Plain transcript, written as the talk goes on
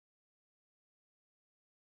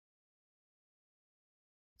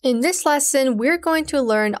In this lesson, we're going to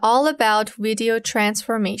learn all about video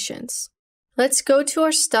transformations. Let's go to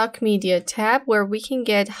our Stock Media tab where we can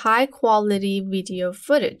get high quality video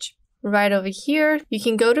footage. Right over here, you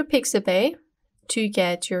can go to Pixabay to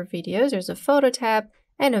get your videos. There's a photo tab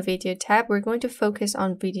and a video tab. We're going to focus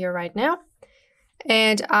on video right now.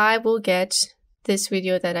 And I will get this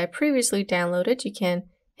video that I previously downloaded. You can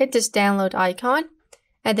hit this download icon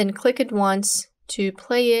and then click it once to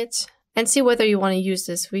play it and see whether you want to use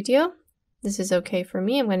this video. This is okay for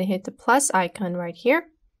me. I'm going to hit the plus icon right here.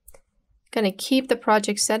 Going to keep the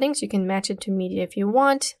project settings. You can match it to media if you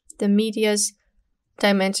want. The media's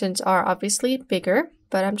dimensions are obviously bigger,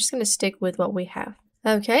 but I'm just going to stick with what we have.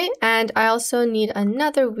 Okay, and I also need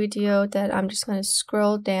another video that I'm just going to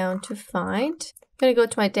scroll down to find. I'm going to go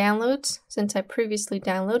to my downloads. Since I previously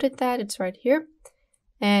downloaded that, it's right here.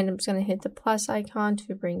 And I'm just going to hit the plus icon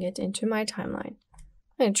to bring it into my timeline.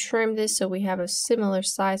 I'm going to trim this so we have a similar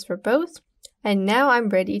size for both. And now I'm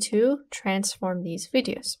ready to transform these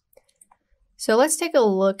videos. So let's take a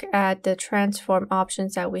look at the transform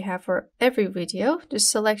options that we have for every video.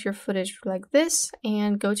 Just select your footage like this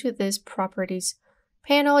and go to this properties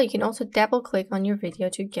panel. You can also double click on your video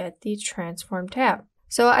to get the transform tab.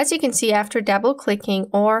 So as you can see, after double clicking,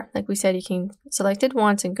 or like we said, you can select it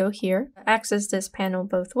once and go here, access this panel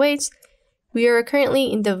both ways. We are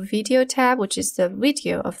currently in the video tab, which is the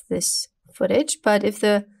video of this footage. But if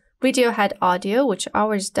the video had audio, which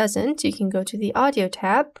ours doesn't, you can go to the audio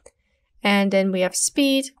tab. And then we have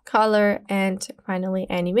speed, color, and finally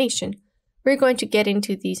animation. We're going to get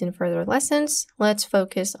into these in further lessons. Let's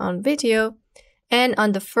focus on video and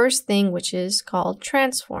on the first thing, which is called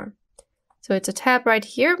transform. So it's a tab right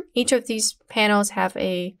here. Each of these panels have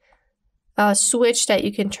a switch that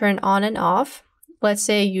you can turn on and off. Let's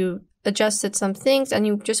say you adjusted some things and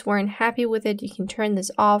you just weren't happy with it. You can turn this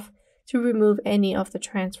off to remove any of the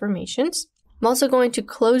transformations. I'm also going to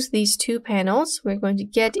close these two panels. We're going to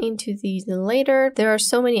get into these later. There are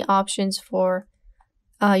so many options for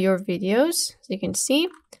your videos. As you can see,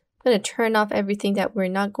 I'm going to turn off everything that we're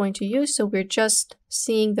not going to use. So we're just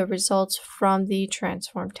seeing the results from the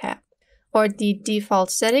transform tab. Or the default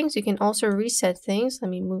settings. You can also reset things. Let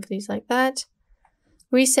me move these like that.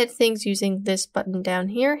 Reset things using this button down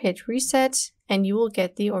here. Hit reset and you will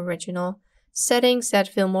get the original settings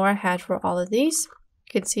that Filmora had for all of these.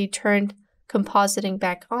 You can see turned compositing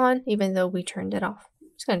back on even though we turned it off. I'm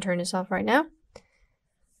just going to turn this off right now.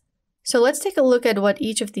 So let's take a look at what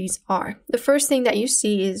each of these are. The first thing that you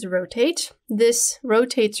see is rotate. This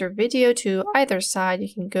rotates your video to either side.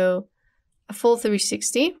 You can go a full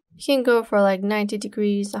 360. You can go for like 90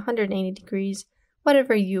 degrees, 180 degrees,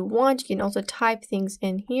 whatever you want. You can also type things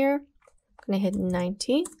in here. I'm going to hit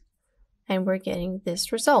 90 and we're getting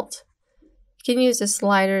this result. You can use the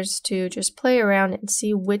sliders to just play around and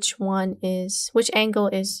see which angle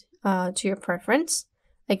is to your preference.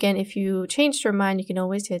 Again, if you changed your mind, you can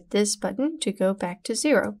always hit this button to go back to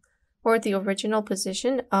 0 or the original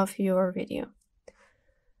position of your video.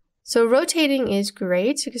 So rotating is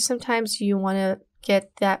great because sometimes you want to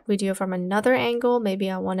get that video from another angle.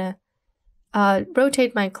 Maybe I want to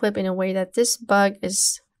rotate my clip in a way that this bug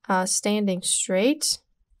is standing straight.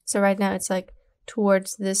 So right now it's like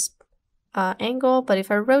towards this angle, but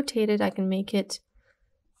if I rotate it, I can make it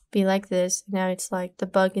be like this. Now it's like the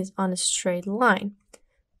bug is on a straight line.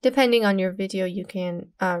 Depending on your video, you can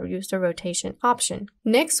use the rotation option.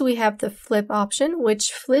 Next, we have the flip option,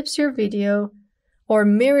 which flips your video or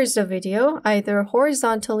mirrors the video either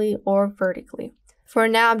horizontally or vertically. For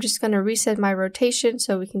now, I'm just going to reset my rotation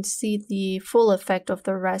so we can see the full effect of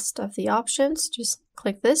the rest of the options. Just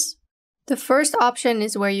click this. The first option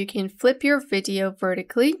is where you can flip your video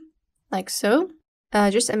vertically, like so.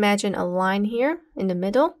 Just imagine a line here in the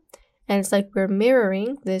middle, and it's like we're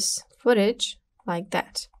mirroring this footage like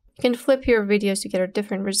that. You can flip your videos to get a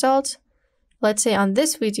different result. Let's say on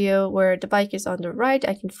this video where the bike is on the right,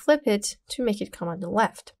 I can flip it to make it come on the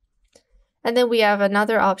left. And then we have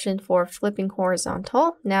another option for flipping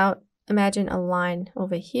horizontal. Now imagine a line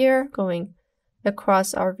over here going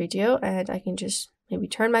across our video, and I can just maybe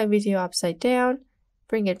turn my video upside down,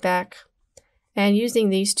 bring it back, and using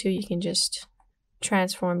these two, you can just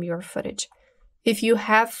transform your footage. If you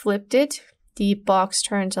have flipped it, the box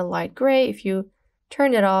turns a light gray. If you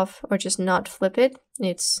turn it off or just not flip it,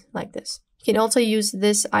 it's like this. You can also use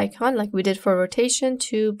this icon like we did for rotation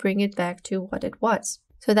to bring it back to what it was.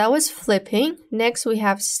 So that was flipping. Next we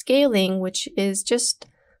have scaling, which is just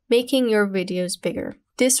making your videos bigger.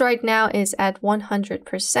 This right now is at 100%.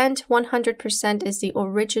 100% is the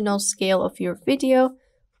original scale of your video.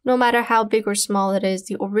 No matter how big or small it is,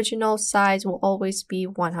 the original size will always be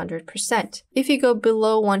 100%. If you go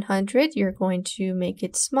below 100, you're going to make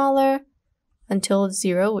it smaller until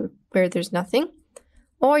 0, where there's nothing.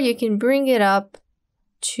 Or you can bring it up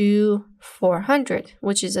to 400,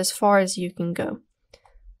 which is as far as you can go.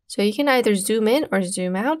 So you can either zoom in or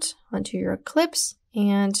zoom out onto your clips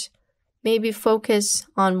and maybe focus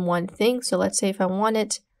on one thing. So let's say if I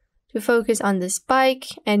wanted to focus on this bike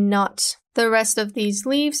and not the rest of these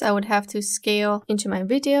leaves, I would have to scale into my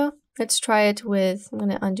video. Let's try it with, I'm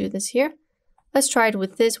going to undo this here. Let's try it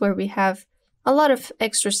with this, where we have a lot of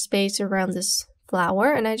extra space around this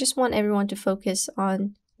flower. And I just want everyone to focus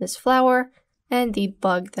on this flower and the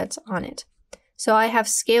bug that's on it. So I have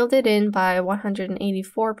scaled it in by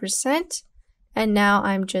 184%. And now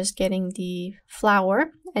I'm just getting the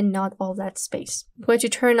flower and not all that space. I'm going to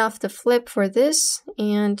turn off the flip for this,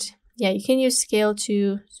 and yeah, you can use scale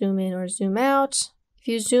to zoom in or zoom out. If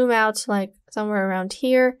you zoom out like somewhere around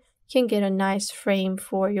here, you can get a nice frame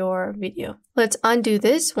for your video. Let's undo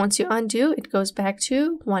this. Once you undo, it goes back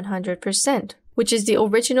to 100%, which is the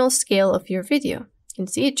original scale of your video. You can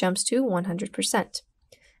see it jumps to 100%.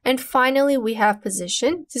 And finally, we have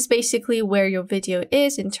position. This is basically where your video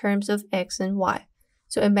is in terms of X and Y.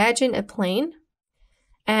 So imagine a plane,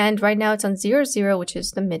 and right now it's on 0, 0, which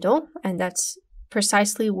is the middle, and that's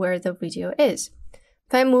precisely where the video is.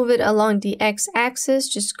 If I move it along the x-axis,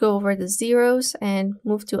 just go over the zeros and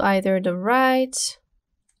move to either the right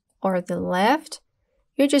or the left.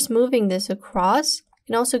 You're just moving this across. You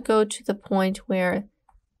can also go to the point where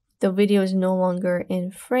the video is no longer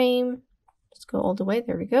in frame. Just go all the way,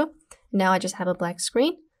 there we go. Now I just have a black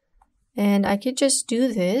screen. And I could just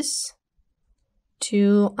do this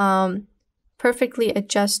to perfectly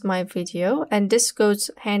adjust my video, and this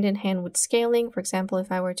goes hand in hand with scaling. For example,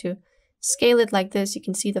 if I were to scale it like this, you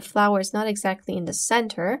can see the flower is not exactly in the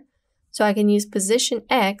center, so I can use position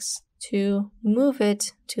X to move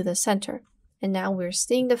it to the center, and now we're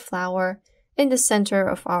seeing the flower in the center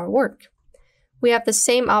of our work. We have the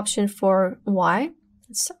same option for Y.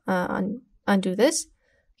 Let's undo this.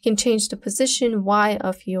 You can change the position Y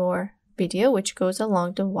of your video, which goes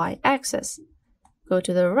along the Y axis. Go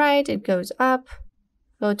to the right, it goes up.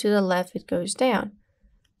 Go to the left, it goes down.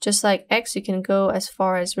 Just like X, you can go as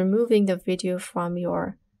far as removing the video from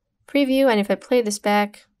your preview. And if I play this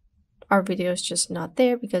back, our video is just not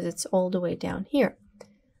there because it's all the way down here.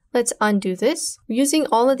 Let's undo this. Using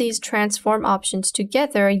all of these transform options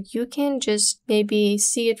together, you can just maybe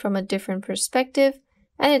see it from a different perspective,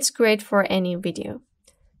 and it's great for any video.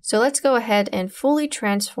 So let's go ahead and fully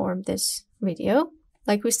transform this video.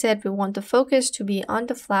 Like we said, we want the focus to be on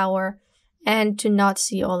the flower and to not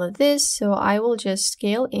see all of this. So I will just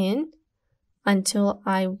scale in until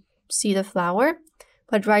I see the flower.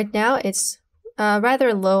 But right now it's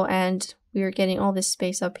rather low, and we are getting all this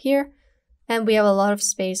space up here, and we have a lot of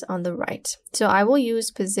space on the right. So I will use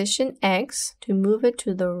position X to move it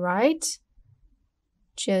to the right.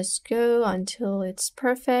 Just go until it's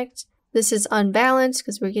perfect. This is unbalanced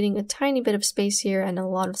because we're getting a tiny bit of space here and a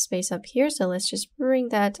lot of space up here. So let's just bring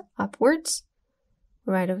that upwards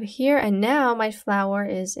right over here. And now my flower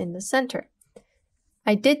is in the center.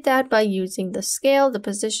 I did that by using the scale, the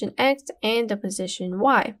position X, and the position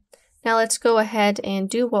Y. Now let's go ahead and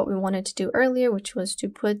do what we wanted to do earlier, which was to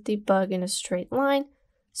put the bug in a straight line.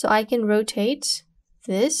 So I can rotate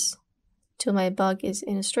this till my bug is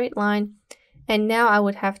in a straight line. And now I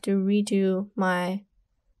would have to redo my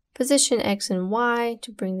position X and Y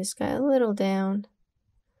to bring this guy a little down,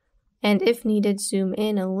 and if needed, zoom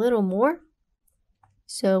in a little more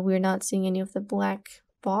so we're not seeing any of the black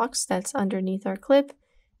box that's underneath our clip.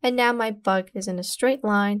 And now my bug is in a straight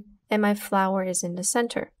line and my flower is in the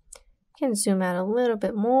center. You can zoom out a little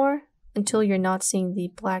bit more until you're not seeing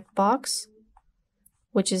the black box,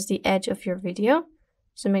 which is the edge of your video.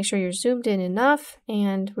 So make sure you're zoomed in enough,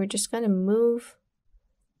 and we're just going to move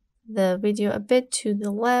the video a bit to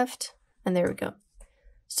the left, and there we go.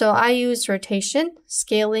 So I use rotation,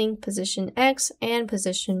 scaling, position X, and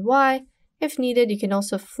position Y. If needed, you can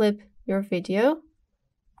also flip your video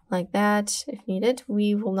like that if needed.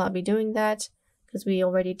 We will not be doing that because we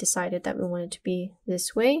already decided that we want it to be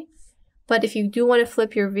this way. But if you do want to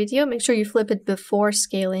flip your video, make sure you flip it before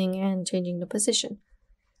scaling and changing the position.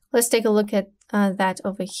 Let's take a look at that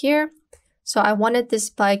over here. So I wanted this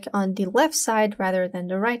bike on the left side rather than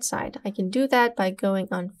the right side. I can do that by going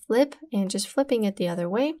on flip and just flipping it the other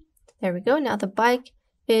way. There we go. Now the bike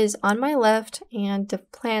is on my left and the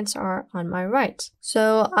plants are on my right.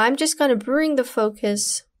 So I'm just going to bring the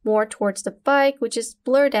focus more towards the bike, which is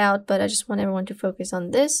blurred out, but I just want everyone to focus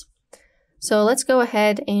on this. So let's go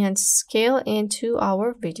ahead and scale into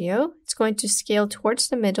our video. It's going to scale towards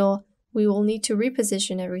the middle. We will need to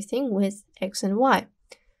reposition everything with X and Y.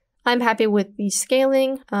 I'm happy with the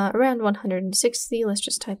scaling, around 160. Let's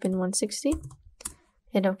just type in 160.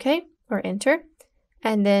 Hit OK or enter.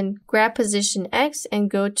 And then grab position X and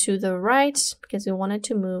go to the right because we want it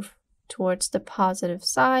to move towards the positive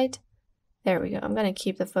side. There we go. I'm going to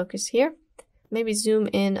keep the focus here. Maybe zoom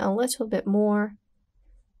in a little bit more.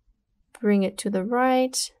 Bring it to the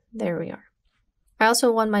right. There we are. I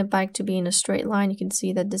also want my bike to be in a straight line. You can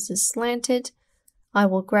see that this is slanted. I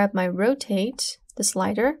will grab my rotate, the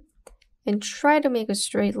slider, and try to make a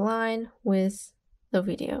straight line with the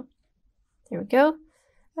video. There we go.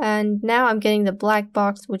 And now I'm getting the black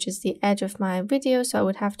box, which is the edge of my video. So I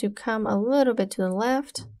would have to come a little bit to the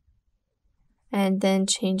left and then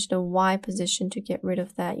change the Y position to get rid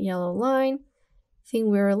of that yellow line. I think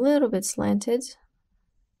we're a little bit slanted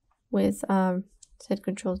with set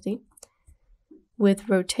Control Z with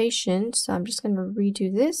rotation. So I'm just going to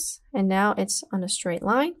redo this, and now it's on a straight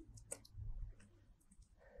line.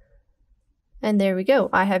 And there we go.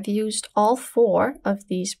 I have used all 4 of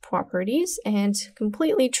these properties and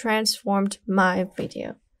completely transformed my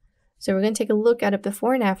video. So we're going to take a look at it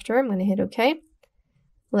before and after. I'm going to hit OK.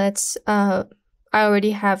 Let's, I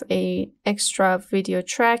already have a extra video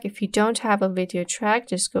track. If you don't have a video track,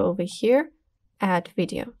 just go over here, add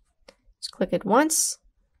video. Just click it once,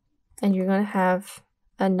 and you're going to have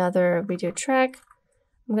another video track.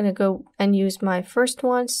 I'm going to go and use my first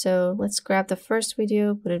one. So let's grab the first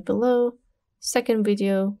video, put it below. Second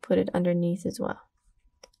video, put it underneath as well.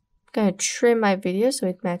 I'm going to trim my video so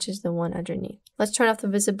it matches the one underneath. Let's turn off the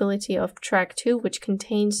visibility of track 2, which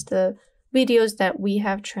contains the videos that we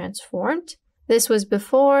have transformed. This was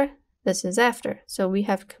before, this is after. So we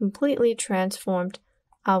have completely transformed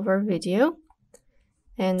our video.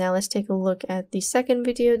 And now let's take a look at the second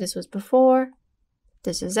video. This was before,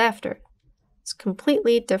 this is after. It's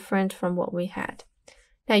completely different from what we had.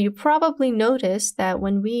 Now you probably noticed that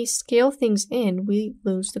when we scale things in, we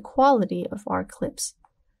lose the quality of our clips.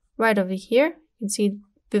 Right over here, you can see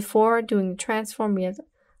before doing the transform, we have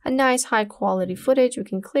a nice high quality footage. We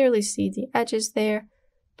can clearly see the edges there.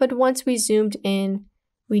 But once we zoomed in,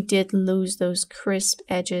 we did lose those crisp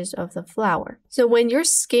edges of the flower. So when you're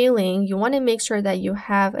scaling, you want to make sure that you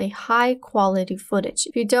have a high quality footage.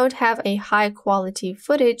 If you don't have a high quality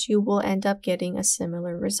footage, you will end up getting a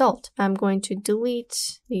similar result. I'm going to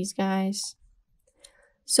delete these guys.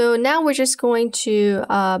 So now we're just going to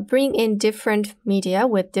bring in different media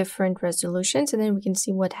with different resolutions, and then we can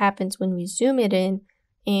see what happens when we zoom it in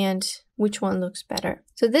and which one looks better.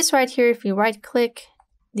 So this right here, if you right click,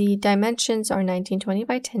 the dimensions are 1920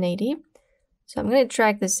 by 1080. So I'm going to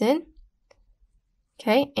drag this in.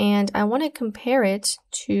 Okay, and I want to compare it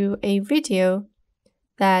to a video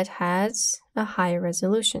that has a higher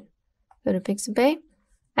resolution. Go to Pixabay.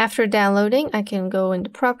 After downloading, I can go into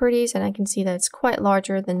properties and I can see that it's quite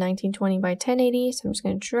larger than 1920 by 1080. So I'm just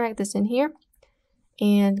going to drag this in here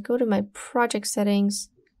and go to my project settings,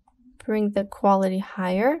 bring the quality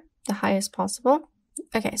higher, the highest possible.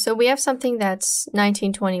 Okay, so we have something that's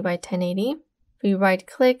 1920 by 1080. If we right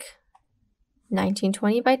click,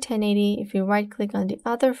 1920 by 1080. If you right click on the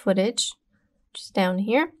other footage, just down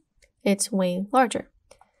here, it's way larger.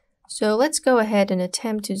 So let's go ahead and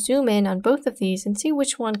attempt to zoom in on both of these and see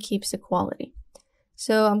which one keeps the quality.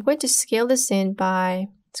 So I'm going to scale this in by,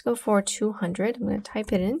 let's go for 200. I'm going to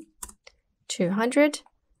type it in, 200,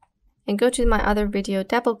 and go to my other video,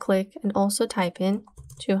 double click, and also type in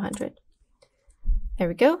 200. There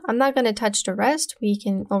we go. I'm not going to touch the rest. We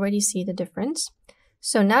can already see the difference.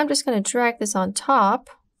 So now I'm just going to drag this on top,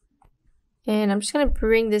 and I'm just going to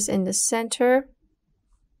bring this in the center.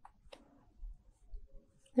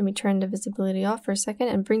 Let me turn the visibility off for a second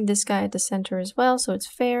and bring this guy at the center as well so it's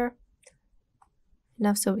fair.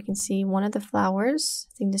 Enough so we can see one of the flowers.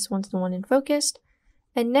 I think this one's the one in focus.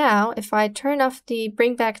 And now if I turn off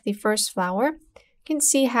bring back the first flower, you can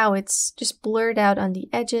see how it's just blurred out on the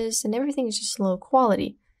edges and everything is just low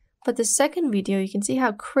quality. But the second video, you can see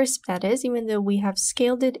how crisp that is, even though we have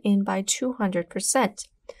scaled it in by 200%.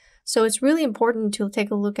 So it's really important to take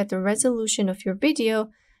a look at the resolution of your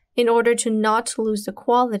video in order to not lose the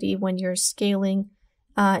quality when you're scaling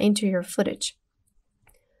into your footage.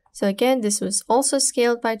 So again, this was also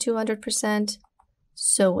scaled by 200%.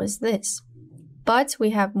 So was this. But we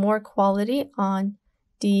have more quality on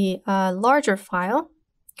the larger file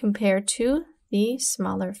compared to the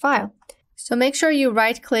smaller file. So make sure you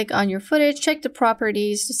right click on your footage, check the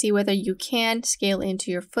properties to see whether you can scale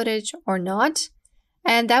into your footage or not.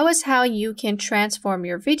 And that was how you can transform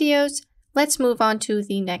your videos. Let's move on to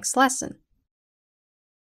the next lesson.